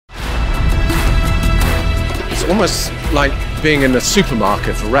It's almost like being in a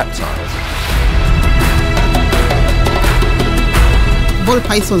supermarket for reptiles. Ball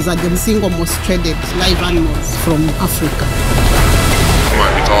pythons are the single most traded live animals from Africa. I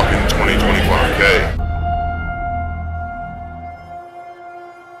might be talking 20, 25K.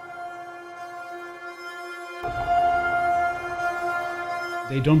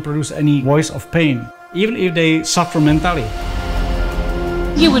 They don't produce any voice of pain, even if they suffer mentally.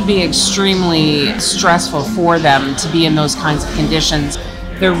 It would be extremely stressful for them to be in those kinds of conditions.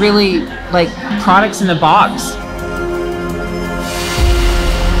 They're really like products in the box.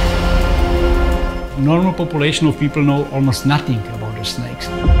 Normal population of people know almost nothing about the snakes.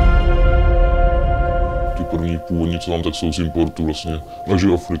 Ty první původní, co mám, tak jsou z importu vlastně na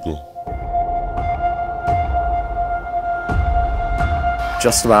Afrika.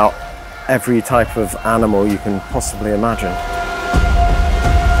 Just about every type of animal you can possibly imagine.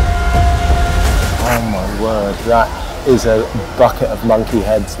 Oh my word, that is a bucket of monkey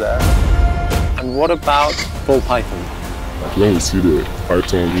heads there. And what about ball python? When we see the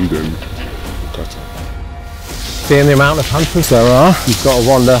python in them, catch them. Seeing the amount of hunters there are, you've got to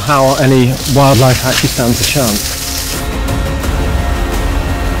wonder how any wildlife actually stands a chance.